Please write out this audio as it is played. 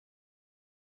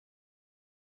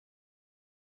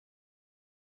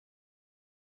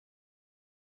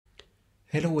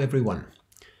Hello everyone,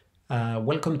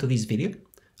 welcome to this video.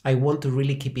 I want to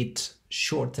really keep it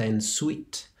short and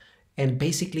sweet, and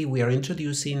basically we are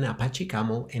introducing Apache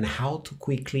Camel and how to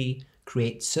quickly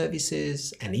create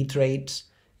services and iterate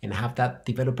and have that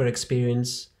developer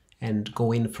experience and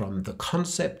go in from the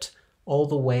concept all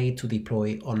the way to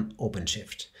deploy on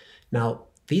OpenShift. Now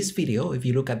this video, if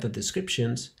you look at the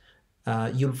descriptions,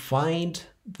 you'll find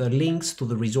the links to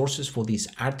the resources for this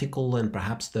article and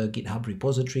perhaps the GitHub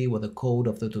repository where the code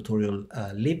of the tutorial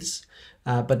lives.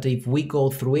 But if we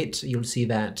go through it, you'll see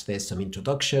that there's some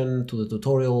introduction to the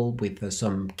tutorial with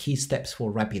some key steps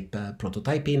for rapid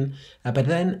prototyping. But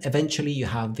then eventually you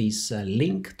have this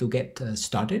link to get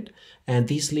started. And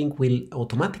this link will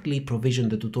automatically provision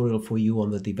the tutorial for you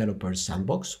on the developer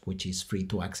sandbox, which is free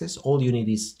to access. All you need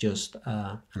is just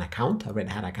an account, a Red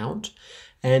Hat account.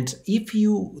 And if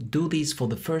you do this for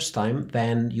the first time,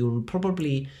 then you'll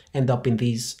probably end up in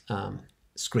this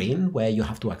screen where you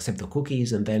have to accept the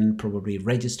cookies and then probably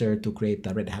register to create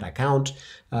a Red Hat account.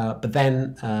 But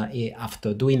then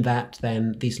after doing that,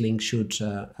 then this link should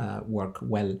work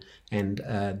well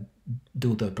and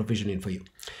do the provisioning for you.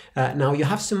 Now you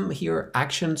have some here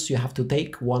actions you have to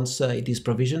take once it is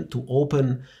provisioned to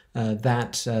open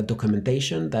that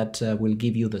documentation that will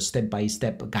give you the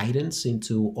step-by-step guidance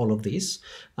into all of this.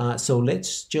 So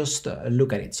let's just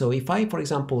look at it. So if I, for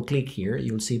example, click here,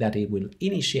 you'll see that it will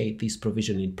initiate this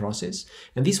provisioning process.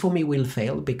 And this for me will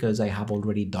fail because I have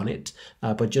already done it,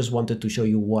 but just wanted to show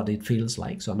you what it feels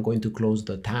like. So I'm going to close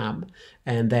the tab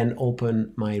and then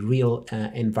open my real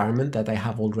environment that I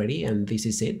have already. And this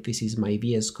is it. This is my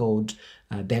VS Code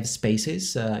dev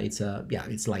spaces.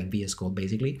 It's like VS Code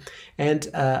basically. And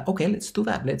okay, let's do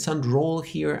that. Let's unroll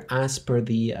here as per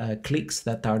the clicks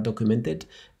that are documented.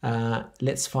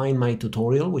 Let's find my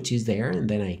tutorial, which is there, and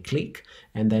then I click,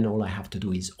 and then all I have to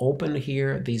do is open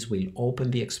here. This will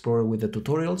open the Explorer with the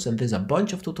tutorials, and there's a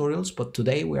bunch of tutorials, but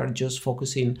today we are just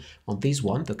focusing on this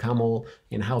one, the Camel,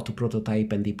 and how to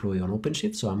prototype and deploy on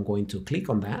OpenShift. So I'm going to click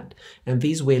on that, and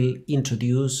this will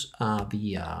introduce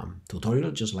the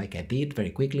tutorial just like I did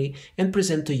very quickly, and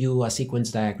present to you a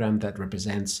sequence diagram that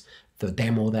represents the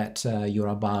demo that you're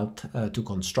about to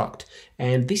construct.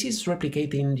 And this is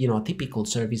replicating, a typical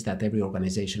service that every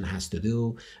organization has to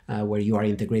do, where you are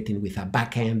integrating with a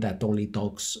backend that only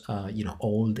talks,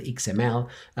 old XML,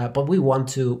 but we want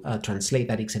to translate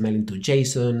that XML into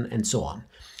JSON and so on.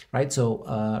 Right, so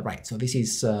so this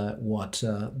is what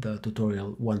the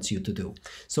tutorial wants you to do.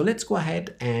 So let's go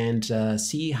ahead and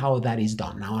see how that is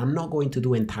done. Now, I'm not going to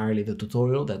do entirely the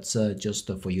tutorial. That's just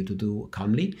for you to do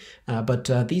calmly. But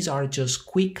these are just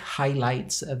quick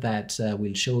highlights that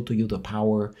will show to you the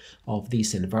power of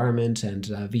this environment and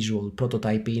visual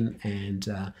prototyping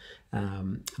and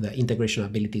the integration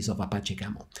abilities of Apache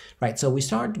Camel. Right, so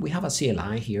we have a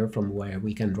CLI here from where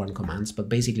we can run commands, but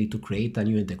basically to create a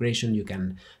new integration, you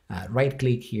can right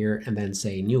click here and then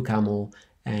say new Camel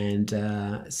and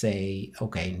say,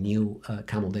 okay, new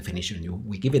Camel definition.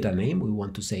 We give it a name. We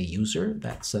want to say user.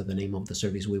 That's the name of the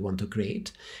service we want to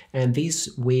create. And this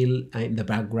will, in the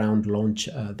background, launch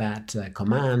that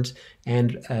command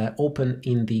and open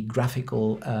in the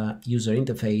graphical user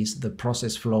interface the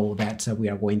process flow that we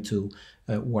are going to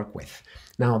work with.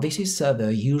 Now, this is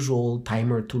the usual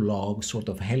timer to log sort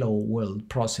of hello world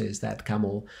process that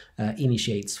Camel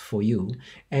initiates for you.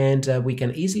 And we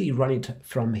can easily run it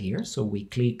from here. So we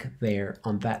click there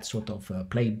on that sort of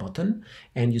play button.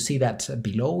 And you see that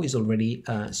below is already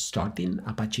starting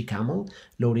Apache Camel,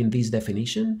 loading this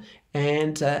definition.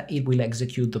 And it will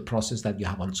execute the process that you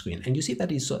have on screen. And you see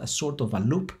that is a sort of a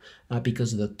loop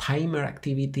because the timer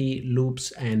activity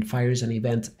loops and fires an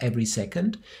event every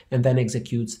second and then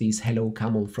executes this hello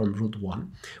Camel from root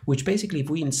 1, which basically, if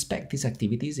we inspect these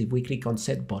activities, if we click on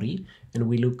set body and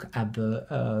we look at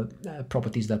the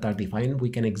properties that are defined, we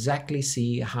can exactly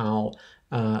see how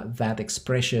that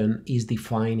expression is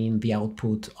defining the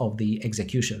output of the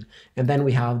execution. And then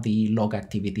we have the log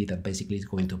activity that basically is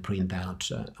going to print out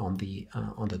on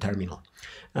the terminal.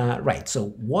 Right, so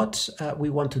what we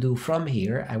want to do from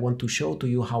here, I want to show to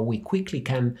you how we quickly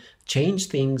can change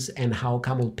things and how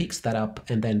Camel picks that up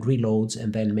and then reloads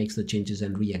and then makes the changes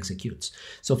and re-executes.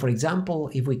 So for example,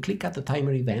 if we click at the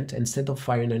timer event, instead of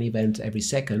firing an event every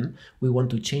second, we want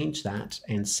to change that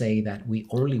and say that we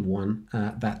only want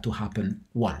that to happen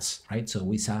once, right? So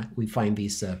we find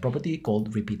this property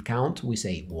called repeat count. We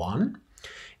say 1.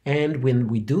 And when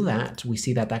we do that, we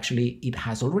see that actually it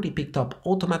has already picked up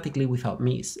automatically without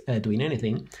me doing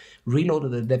anything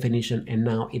reloaded the definition, and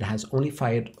now it has only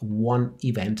fired one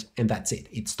event, and that's it.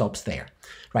 It stops there,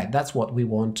 right? That's what we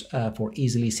want for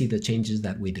easily see the changes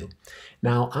that we do.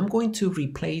 Now I'm going to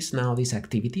replace now this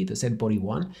activity, the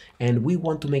setBody1, and we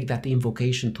want to make that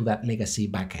invocation to that legacy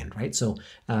backend, right? So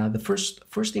the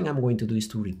first thing I'm going to do is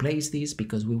to replace this,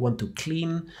 because we want to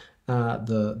clean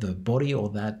the body or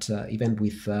that event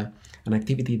with an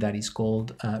activity that is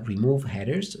called remove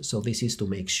headers. So this is to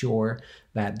make sure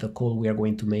that the call we are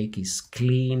going to make is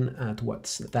clean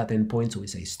towards that endpoint. So we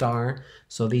say star.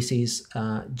 So this is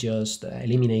just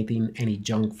eliminating any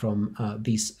junk from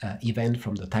this event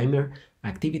from the timer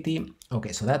activity.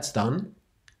 Okay, so that's done.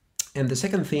 And the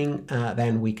second thing,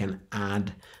 then we can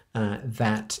add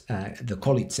the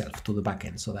call itself to the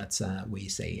backend. So that's we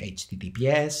say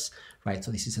HTTPS, right?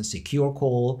 So this is a secure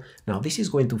call. Now this is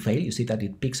going to fail. You see that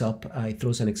it picks up, it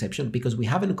throws an exception because we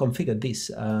haven't configured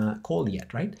this call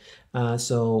yet, right?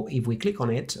 So if we click on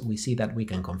it, we see that we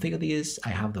can configure this. I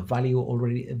have the value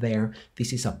already there.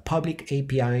 This is a public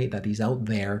API that is out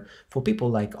there for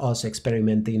people like us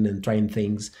experimenting and trying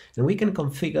things. And we can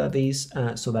configure this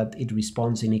so that it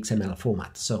responds in XML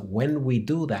format. So when we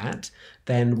do that,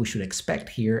 then we should expect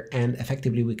here, and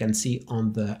effectively we can see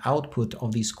on the output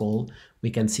of this call,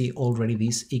 we can see already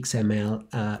this XML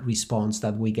response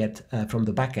that we get from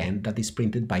the backend that is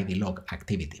printed by the log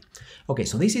activity. Okay,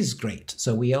 so this is great.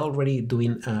 So we are already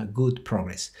doing good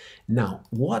progress. Now,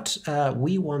 what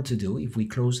we want to do if we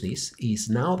close this is,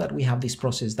 now that we have this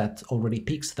process that already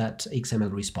picks that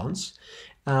XML response,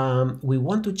 we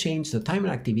want to change the timer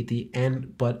activity,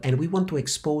 and we want to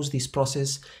expose this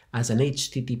process as an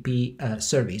HTTP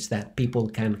service that people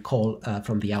can call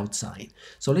from the outside.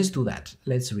 So let's do that.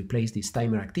 Let's replace this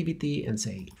timer activity and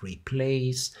say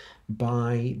replace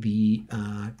by the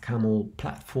Camel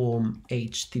platform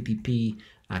HTTP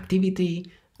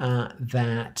activity.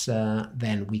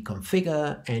 Then we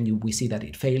configure, and we see that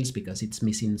it fails because it's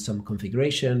missing some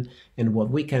configuration. And what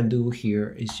we can do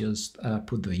here is just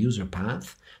put the user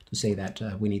path to say that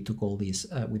we need to call this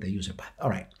with the user path. All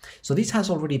right, so this has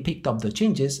already picked up the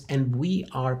changes, and we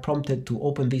are prompted to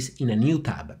open this in a new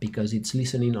tab because it's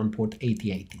listening on port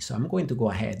 8080. So I'm going to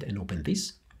go ahead and open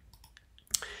this.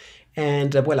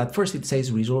 And well, at first it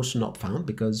says resource not found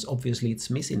because obviously it's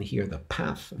missing here the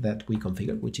path that we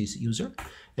configured, which is user.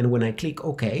 And when I click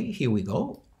OK, here we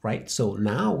go, right? So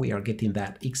now we are getting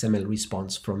that XML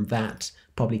response from that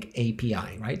public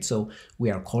API, right? So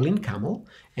we are calling Camel,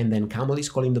 and then Camel is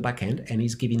calling the backend and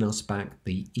is giving us back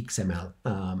the XML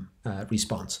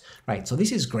response, right? So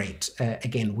this is great.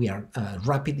 Again, we are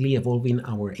rapidly evolving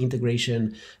our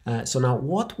integration. So now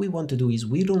what we want to do is,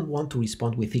 we don't want to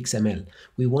respond with XML.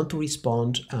 We want to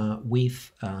respond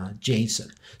with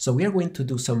JSON. So we are going to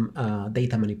do some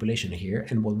data manipulation here,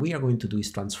 and what we are going to do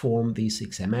is transform this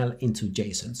XML into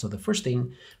JSON. So the first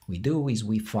thing we do is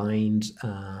we find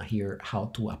here how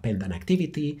to append an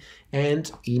activity,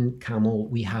 and in Camel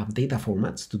we have data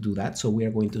formats to do that. So we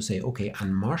are going to say, okay,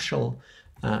 and marshal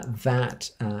that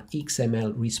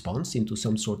XML response into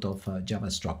some sort of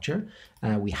Java structure.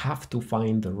 We have to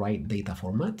find the right data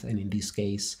format, and in this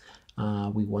case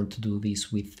we want to do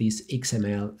this with this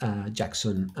XML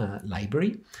Jackson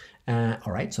library.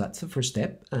 All right, so that's the first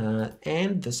step.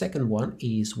 And the second one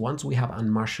is, once we have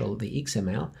unmarshaled the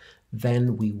XML,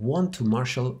 then we want to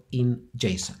marshal in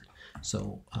JSON.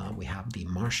 So we have the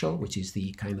marshal, which is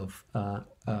the kind of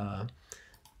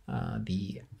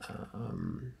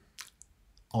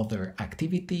other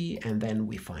activity, and then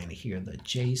we find here the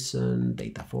JSON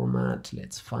data format.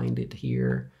 Let's find it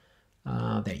here.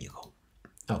 There you go.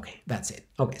 Okay, that's it.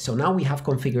 Okay, so now we have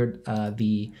configured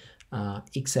the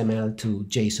XML to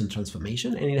JSON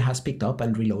transformation, and it has picked up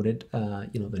and reloaded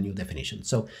the new definition.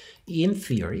 So in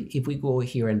theory, if we go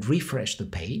here and refresh the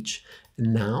page,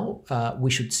 now we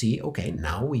should see, okay,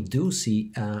 now we do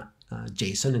see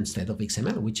JSON instead of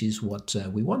XML, which is what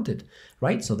we wanted,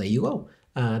 right? So there you go.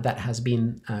 That has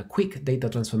been quick data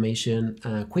transformation,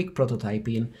 quick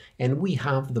prototyping, and we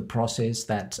have the process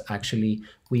that actually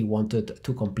we wanted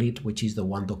to complete, which is the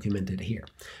one documented here.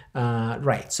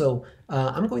 Right, so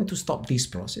I'm going to stop this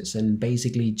process, and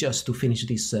basically just to finish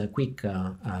this quick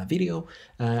video,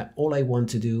 all I want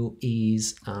to do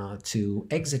is to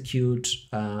execute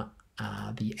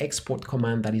the export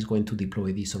command that is going to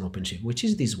deploy this on OpenShift, which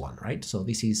is this one, right? So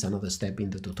this is another step in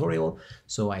the tutorial.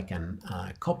 So I can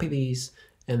copy this,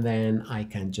 and then I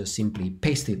can just simply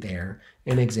paste it there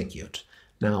and execute.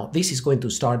 Now, this is going to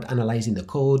start analyzing the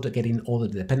code, getting all the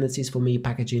dependencies for me,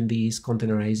 packaging these,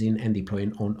 containerizing, and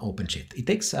deploying on OpenShift. It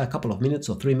takes a couple of minutes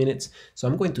or 3 minutes, so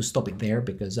I'm going to stop it there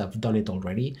because I've done it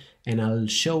already, and I'll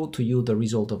show to you the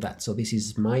result of that. So this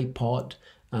is my pod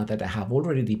that I have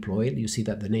already deployed. You see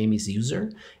that the name is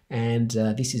user, and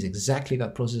this is exactly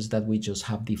that process that we just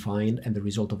have defined and the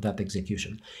result of that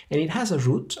execution. And it has a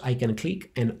root. I can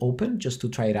click and open just to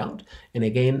try it out. And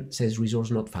again, it says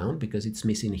resource not found because it's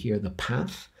missing here the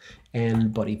path.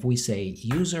 But if we say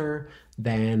user,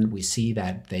 then we see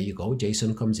that there you go,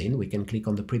 JSON comes in. We can click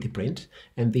on the pretty print,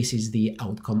 and this is the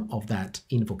outcome of that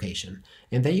invocation.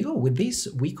 And there you go. With this,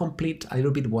 we complete a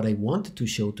little bit what I wanted to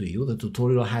show to you. The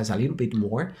tutorial has a little bit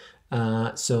more.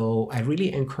 So I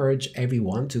really encourage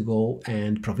everyone to go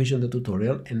and provision the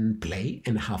tutorial and play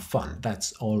and have fun.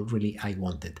 That's all really I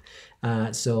wanted.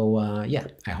 Yeah,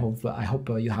 I hope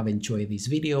you have enjoyed this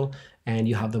video and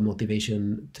you have the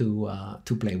motivation to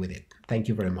play with it. Thank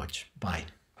you very much. Bye.